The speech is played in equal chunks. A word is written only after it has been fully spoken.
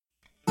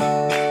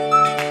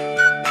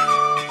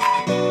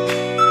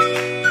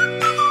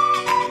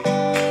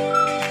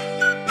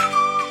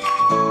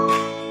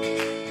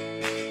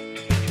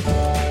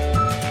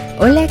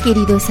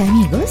queridos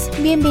amigos,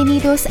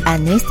 bienvenidos a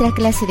nuestra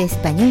clase de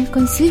español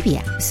con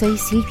Silvia. Soy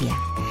Silvia.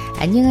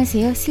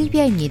 안녕하세요,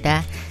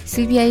 실비아입니다.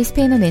 실비아의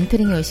스페인어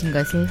멘토링에 오신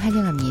것을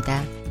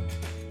환영합니다.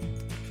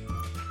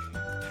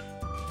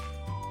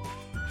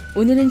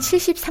 오늘은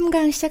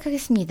 73강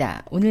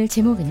시작하겠습니다. 오늘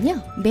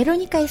제목은요,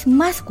 Veronica es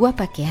más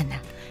guapa que Ana.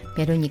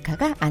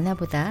 베로니카가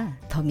아나보다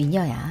더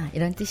미녀야,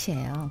 이런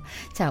뜻이에요.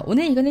 자,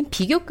 오늘 이거는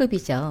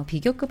비교급이죠.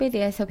 비교급에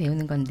대해서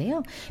배우는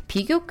건데요.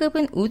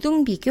 비교급은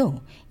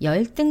우등비교,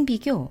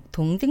 열등비교,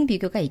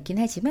 동등비교가 있긴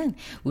하지만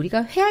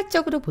우리가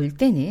회화적으로 볼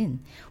때는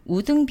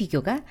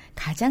우등비교가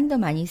가장 더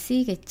많이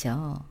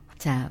쓰이겠죠.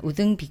 자,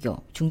 우등비교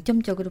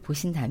중점적으로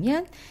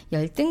보신다면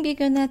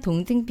열등비교나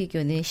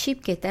동등비교는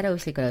쉽게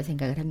따라오실 거라고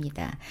생각을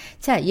합니다.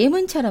 자,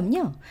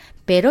 예문처럼요.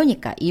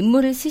 베로니카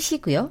인물을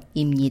쓰시고요.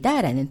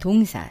 입니다 라는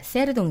동사,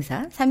 세르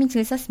동사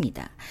 3인칭을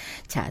썼습니다.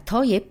 자,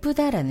 더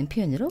예쁘다라는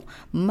표현으로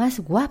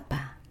más guapa,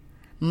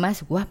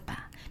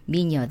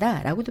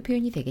 미녀다 라고도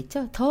표현이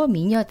되겠죠. 더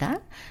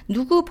미녀다,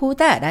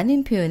 누구보다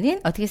라는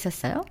표현은 어떻게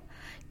썼어요?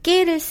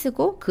 깨를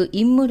쓰고 그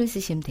인물을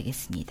쓰시면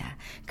되겠습니다.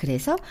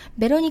 그래서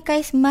Veronica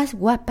es más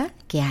guapa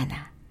que Ana.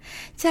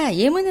 자,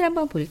 예문을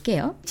한번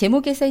볼게요.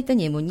 제목에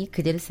써있던 예문이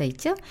그대로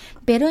써있죠.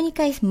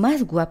 Veronica es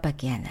más guapa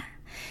que Ana.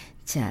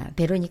 자,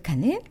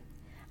 베로니카는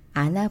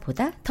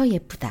아나보다 더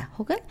예쁘다.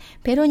 혹은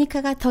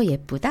베로니카가 더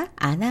예쁘다.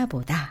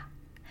 아나보다.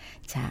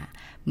 자,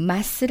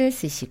 mas를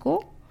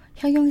쓰시고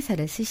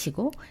형용사를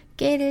쓰시고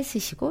깨를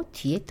쓰시고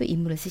뒤에 또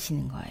인물을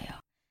쓰시는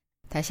거예요.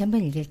 다시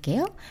한번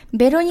읽을게요.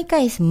 Veronica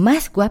es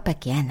más guapa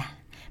que Ana.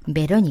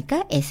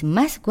 Veronica es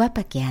más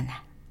guapa que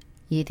Ana.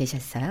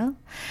 이해되셨어요?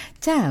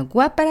 자,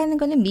 guapa라는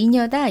거는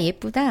미녀다,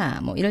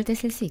 예쁘다, 뭐 이럴 때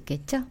쓸 수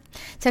있겠죠?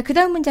 자, 그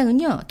다음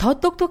문장은요, 더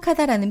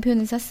똑똑하다라는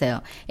표현을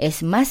썼어요.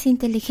 Es más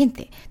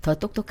inteligente. 더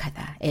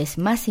똑똑하다. Es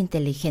más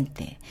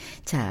inteligente.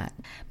 자,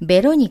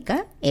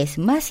 Veronica es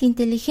más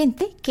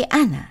inteligente que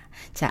Ana.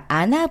 자,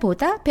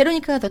 아나보다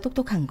베로니카가 더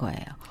똑똑한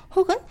거예요.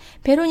 혹은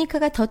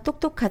베로니카가 더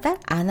똑똑하다,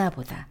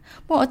 아나보다.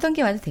 뭐 어떤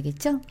게 와도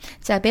되겠죠?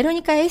 자,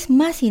 베로니카 es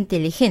más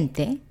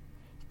inteligente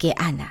que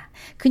Ana.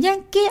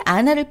 그냥 que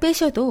Ana를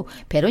빼셔도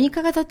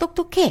베로니카가 더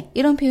똑똑해,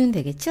 이런 표현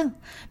되겠죠?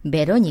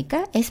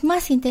 Veronica es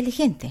más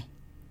inteligente.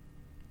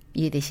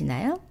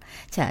 이해되시나요?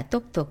 자,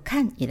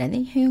 똑똑한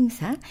이라는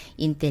형용사,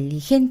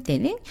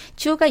 intelligente는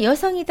주어가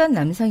여성이든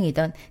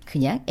남성이든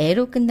그냥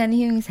에로 끝나는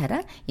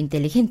형용사라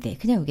intelligente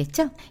그냥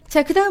오겠죠?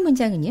 자, 그 다음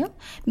문장은요.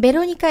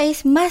 Veronica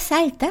es más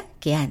alta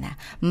que Ana.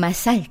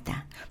 más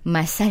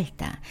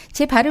alta.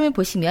 제 발음을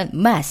보시면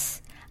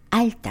más,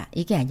 alta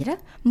이게 아니라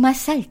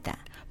más alta.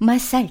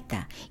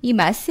 이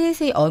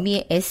마스에서의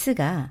어미의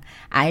s가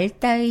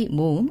알다의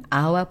모음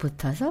아와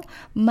붙어서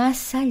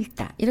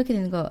마살다 이렇게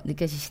되는 거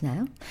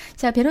느껴지시나요?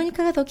 자,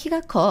 베로니카가 더 키가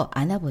커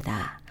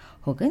아나보다,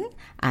 혹은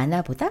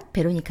아나보다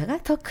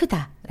베로니카가 더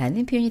크다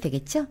라는 표현이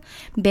되겠죠?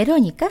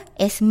 Veronica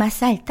es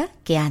más alta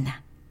que Ana.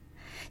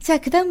 자,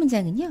 그 다음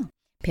문장은요.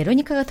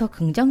 베로니카가 더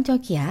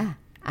긍정적이야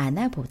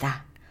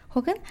아나보다,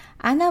 혹은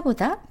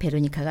아나보다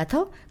베로니카가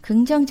더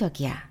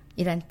긍정적이야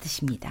이란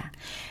뜻입니다.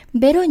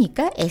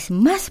 Veronica es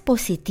más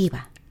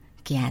positiva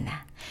que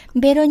Ana.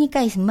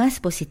 Veronica es más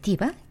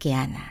positiva que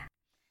Ana.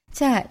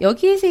 자,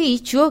 여기에서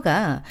이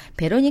주어가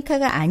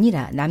베로니카가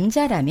아니라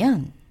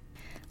남자라면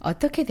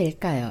어떻게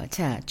될까요?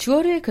 자,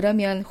 주어를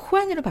그러면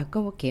후안으로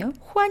바꿔볼게요.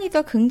 후안이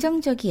더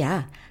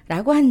긍정적이야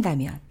라고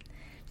한다면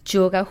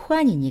주어가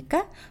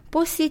후안이니까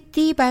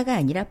positiva가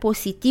아니라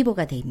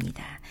positivo가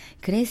됩니다.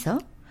 그래서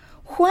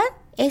Juan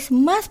es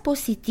más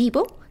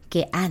positivo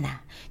que Ana.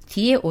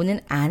 뒤에 오는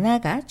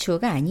아나가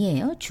주어가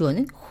아니에요.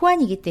 주어는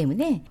후안이기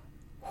때문에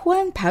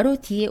후안 바로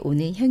뒤에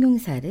오는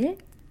형용사를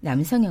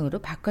남성형으로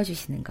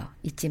바꿔주시는 거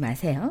잊지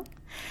마세요.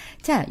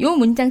 자, 요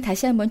문장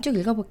다시 한번 쭉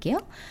읽어볼게요.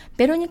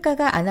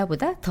 베로니카가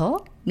아나보다 더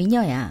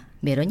미녀야.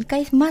 Veronica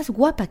es más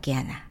guapa que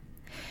Ana.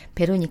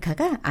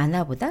 베로니카가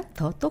아나보다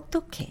더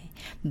똑똑해.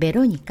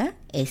 Veronica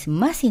es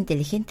más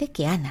inteligente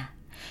que Ana.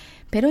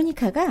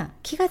 베로니카가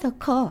키가 더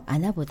커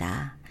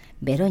아나보다.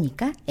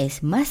 Veronica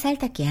es más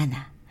alta que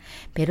Ana.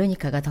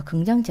 베로니카가 더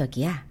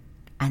긍정적이야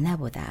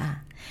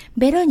아나보다.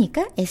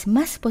 Veronica es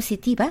más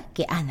positiva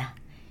que Ana.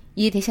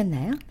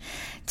 이해되셨나요?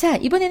 자,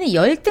 이번에는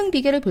열등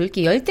비교를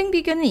볼게요. 열등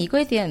비교는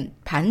이거에 대한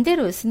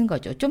반대로 쓰는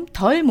거죠. 좀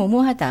덜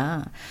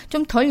모모하다,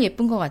 좀 덜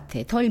예쁜 것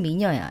같아, 덜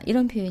미녀야,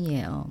 이런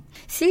표현이에요.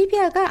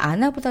 실비아가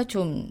아나보다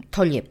좀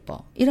덜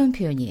예뻐, 이런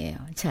표현이에요.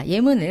 자,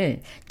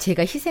 예문을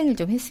제가 희생을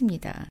좀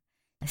했습니다.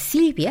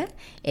 Silvia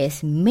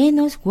es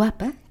menos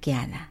guapa que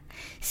Ana.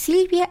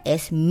 Silvia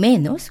es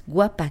menos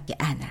guapa que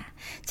Ana.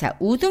 자,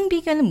 우등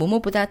비교는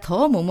뭐뭐보다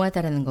더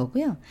뭐뭐하다라는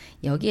거고요.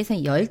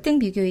 여기에서는 열등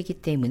비교이기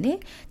때문에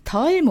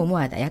덜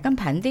뭐뭐하다, 약간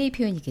반대의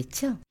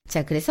표현이겠죠.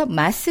 자, 그래서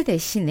más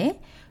대신에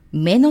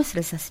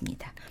menos를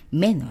썼습니다.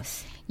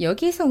 menos.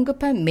 여기에서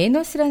언급한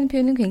menos라는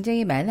표현은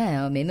굉장히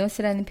많아요.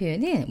 menos라는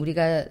표현은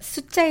우리가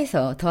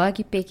숫자에서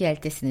더하기 빼기 할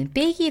때 쓰는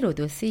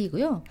빼기로도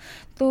쓰이고요.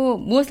 또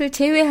무엇을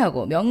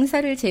제외하고,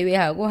 명사를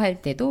제외하고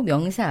할 때도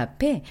명사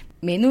앞에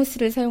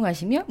메노스를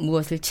사용하시면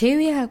무엇을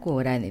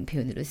제외하고 라는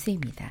표현으로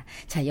쓰입니다.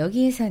 자,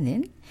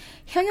 여기에서는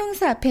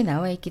형용사 앞에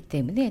나와 있기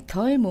때문에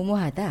덜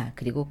뭐뭐하다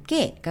그리고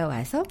깨가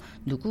와서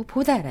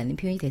누구보다 라는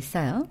표현이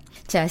됐어요.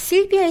 자,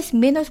 실비아 es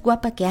menos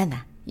guapa que Ana.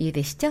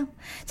 이해되시죠?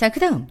 자, 그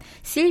다음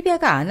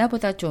실비아가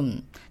아나보다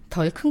좀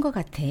덜 큰 것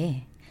같아.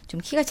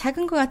 좀 키가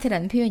작은 것 같아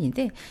라는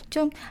표현인데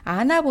좀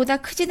아나보다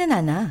크지는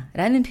않아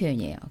라는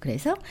표현이에요.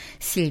 그래서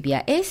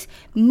실비아 es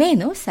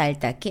menos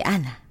alta que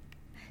Ana.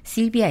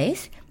 실비아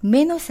es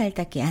menos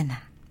alta que Ana.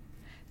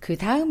 그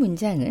다음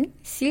문장은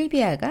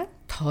실비아가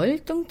덜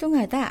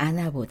뚱뚱하다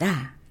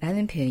아나보다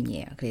라는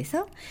표현이에요.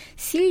 그래서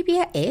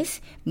실비아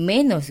es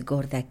menos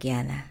gorda que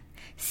Ana.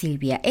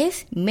 실비아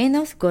es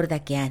menos gorda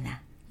que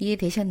Ana.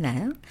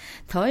 이해되셨나요?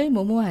 덜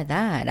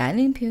뭐뭐하다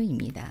라는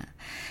표현입니다.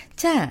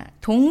 자,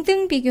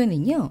 동등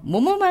비교는요,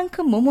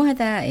 뭐뭐만큼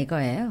뭐뭐하다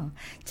이거예요.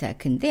 자,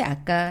 근데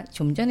아까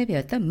좀 전에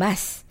배웠던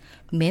más,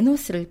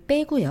 menos를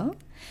빼고요,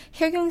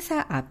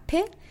 형용사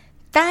앞에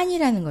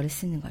딴이라는 걸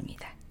쓰는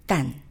겁니다.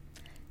 딴.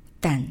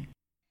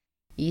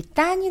 이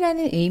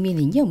딴이라는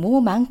의미는요,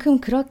 뭐만큼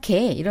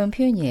그렇게 이런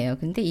표현이에요.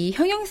 근데 이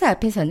형용사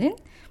앞에서는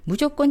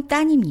무조건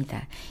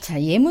딴입니다.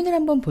 자, 예문을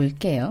한번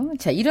볼게요.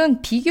 자,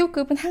 이런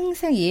비교급은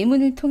항상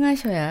예문을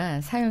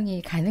통하셔야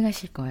사용이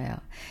가능하실 거예요.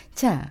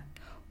 자,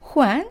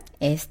 Juan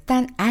es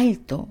tan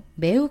alto,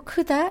 매우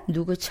크다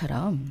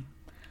누구처럼,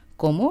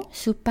 como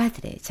su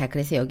padre. 자,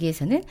 그래서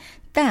여기에서는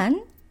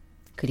tan,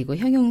 그리고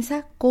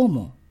형용사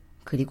como,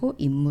 그리고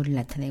인물을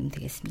나타내면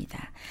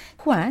되겠습니다.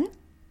 Juan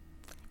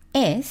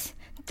es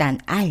tan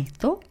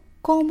alto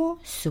como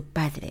su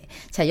padre.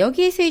 자,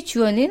 여기에서의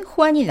주어는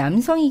후안이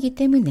남성이기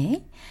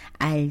때문에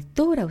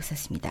alto라고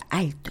썼습니다.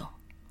 alto.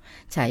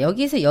 자,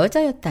 여기에서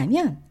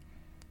여자였다면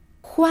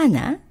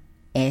Juana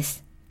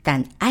es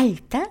tan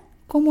alta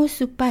como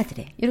su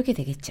padre. 이렇게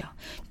되겠죠.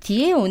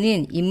 뒤에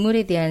오는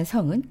인물에 대한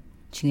성은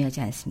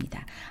중요하지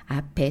않습니다.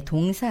 앞에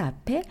동사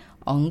앞에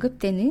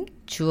언급되는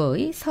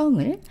주어의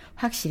성을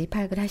확실히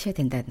파악을 하셔야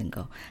된다는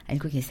거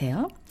알고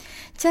계세요?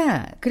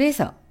 자,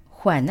 그래서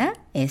Juana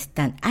es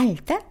tan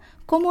alta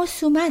como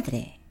su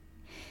madre.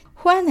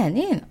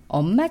 후아나는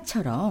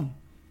엄마처럼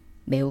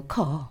매우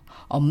커.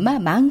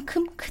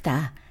 엄마만큼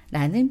크다.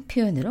 라는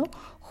표현으로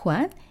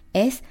Juan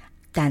es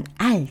tan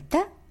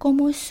alta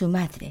como su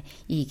madre.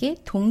 이게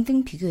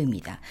동등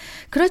비교입니다.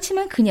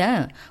 그렇지만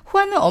그냥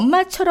후아는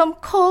엄마처럼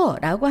커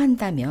라고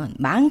한다면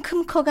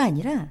만큼 커가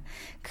아니라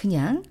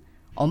그냥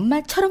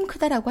엄마처럼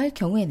크다라고 할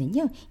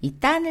경우에는요. 이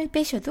딴을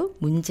빼셔도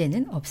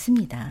문제는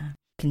없습니다.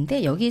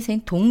 근데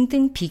여기에서는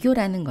동등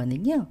비교라는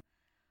거는요.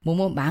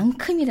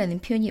 뭐뭐만큼이라는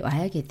표현이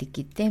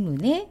와야겠기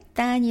때문에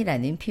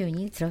딴이라는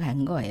표현이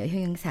들어간 거예요.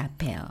 형용사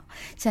앞에요.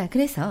 자,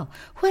 그래서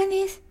Juan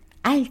es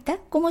alta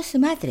como su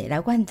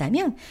madre라고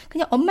한다면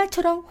그냥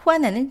엄마처럼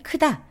후아나는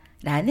크다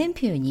라는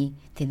표현이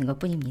되는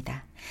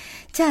것뿐입니다.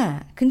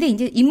 자, 근데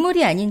이제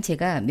인물이 아닌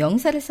제가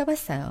명사를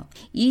써봤어요.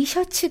 이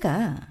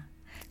셔츠가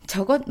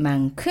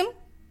저것만큼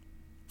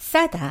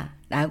싸다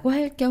라고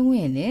할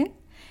경우에는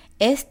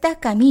esta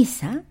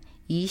camisa,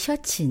 이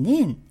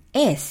셔츠는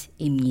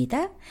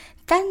es입니다.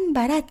 tan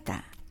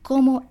barata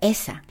como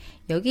esa.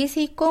 여기서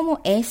이 como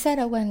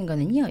esa라고 하는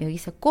거는요.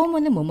 여기서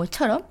como는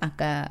뭐뭐처럼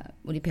아까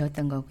우리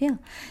배웠던 거고요.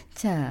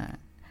 자,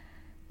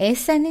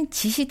 esa는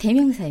지시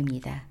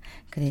대명사입니다.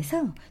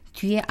 그래서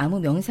뒤에 아무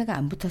명사가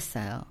안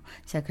붙었어요.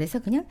 자, 그래서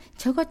그냥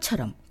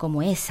저것처럼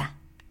como esa.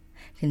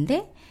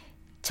 근데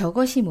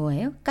저것이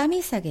뭐예요?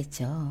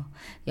 까미사겠죠.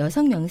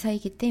 여성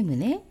명사이기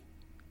때문에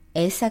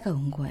esa가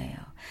온 거예요.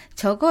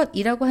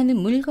 저것이라고 하는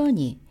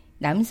물건이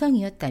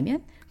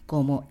남성이었다면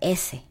como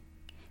ese.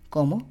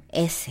 como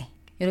ese.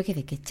 이렇게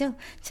됐겠죠?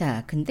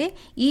 자, 근데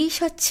이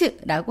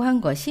셔츠라고 한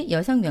것이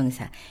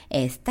여성명사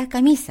esta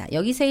camisa.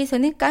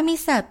 여기서에서는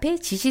camisa 앞에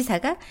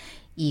지시사가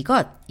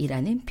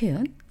이것이라는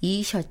표현.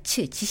 이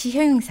셔츠 지시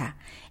형용사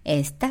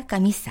esta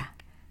camisa.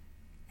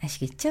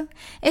 아시겠죠?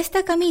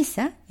 esta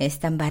camisa es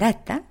tan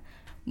barata.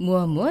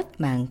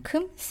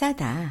 무엇만큼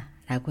싸다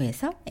라고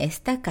해서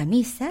esta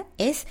camisa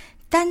es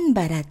tan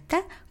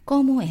barata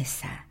como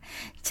esa.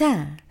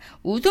 자,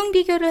 우동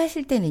비교를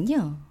하실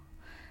때는요.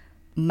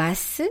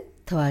 más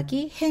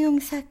더하기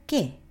형용사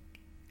que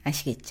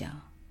아시겠죠?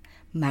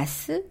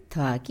 más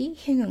더하기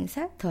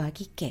형용사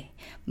더하기 que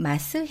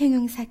más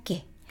형용사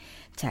que.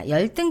 자,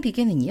 열등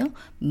비교는요.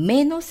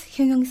 menos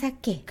형용사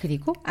que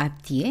그리고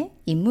앞뒤에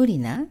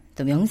인물이나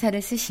또 명사를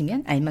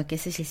쓰시면 알맞게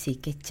쓰실 수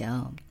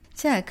있겠죠.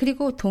 자,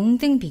 그리고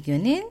동등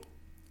비교는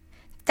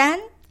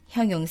tan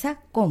형용사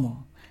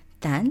como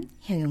딴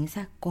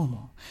형용사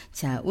como.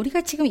 자,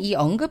 우리가 지금 이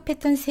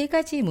언급했던 세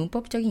가지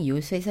문법적인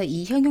요소에서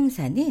이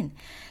형용사는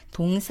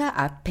동사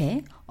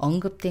앞에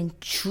언급된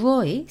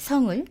주어의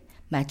성을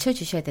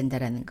맞춰주셔야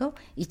된다라는 거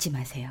잊지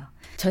마세요.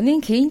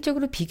 저는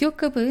개인적으로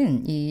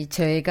비교급은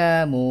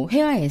저희가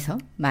회화에서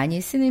많이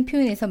쓰는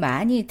표현에서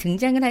많이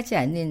등장을 하지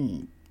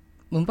않는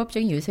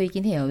문법적인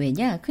요소이긴 해요.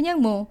 왜냐?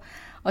 그냥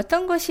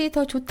어떤 것이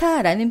더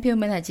좋다라는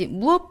표현만 하지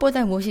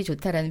무엇보다 무엇이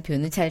좋다라는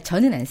표현은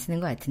저는 안 쓰는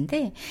것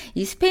같은데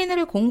이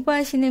스페인어를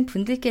공부하시는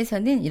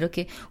분들께서는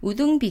이렇게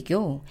우등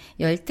비교,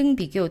 열등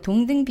비교,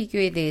 동등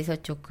비교에 대해서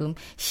조금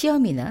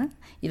시험이나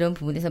이런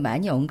부분에서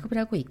많이 언급을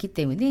하고 있기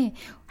때문에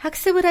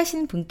학습을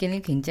하시는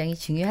분께는 굉장히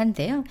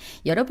중요한데요.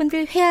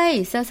 여러분들 회화에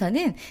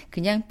있어서는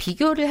그냥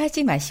비교를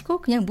하지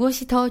마시고 그냥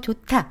무엇이 더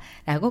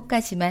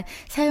좋다라고까지만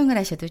사용을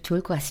하셔도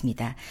좋을 것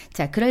같습니다.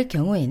 자, 그럴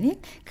경우에는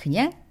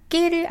그냥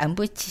깨를 안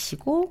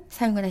붙이시고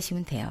사용을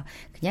하시면 돼요.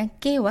 그냥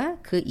깨와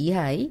그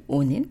이하의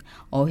오는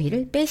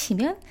어휘를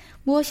빼시면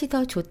무엇이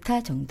더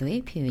좋다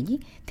정도의 표현이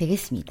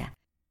되겠습니다.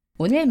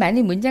 오늘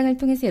많은 문장을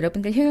통해서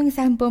여러분들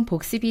형용사 한번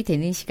복습이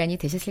되는 시간이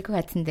되셨을 것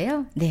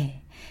같은데요.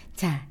 네.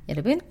 자,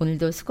 여러분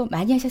오늘도 수고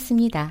많이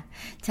하셨습니다.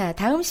 자,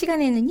 다음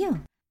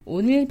시간에는요.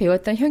 오늘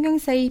배웠던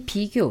형용사의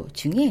비교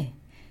중에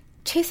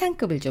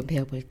최상급을 좀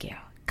배워볼게요.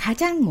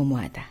 가장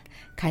뭐뭐하다.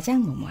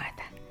 가장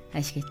뭐뭐하다.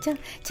 아시겠죠?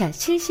 자,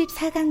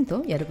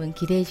 74강도 여러분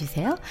기대해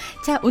주세요.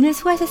 자, 오늘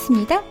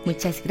수고하셨습니다.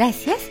 Muchas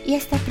gracias y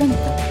hasta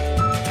pronto.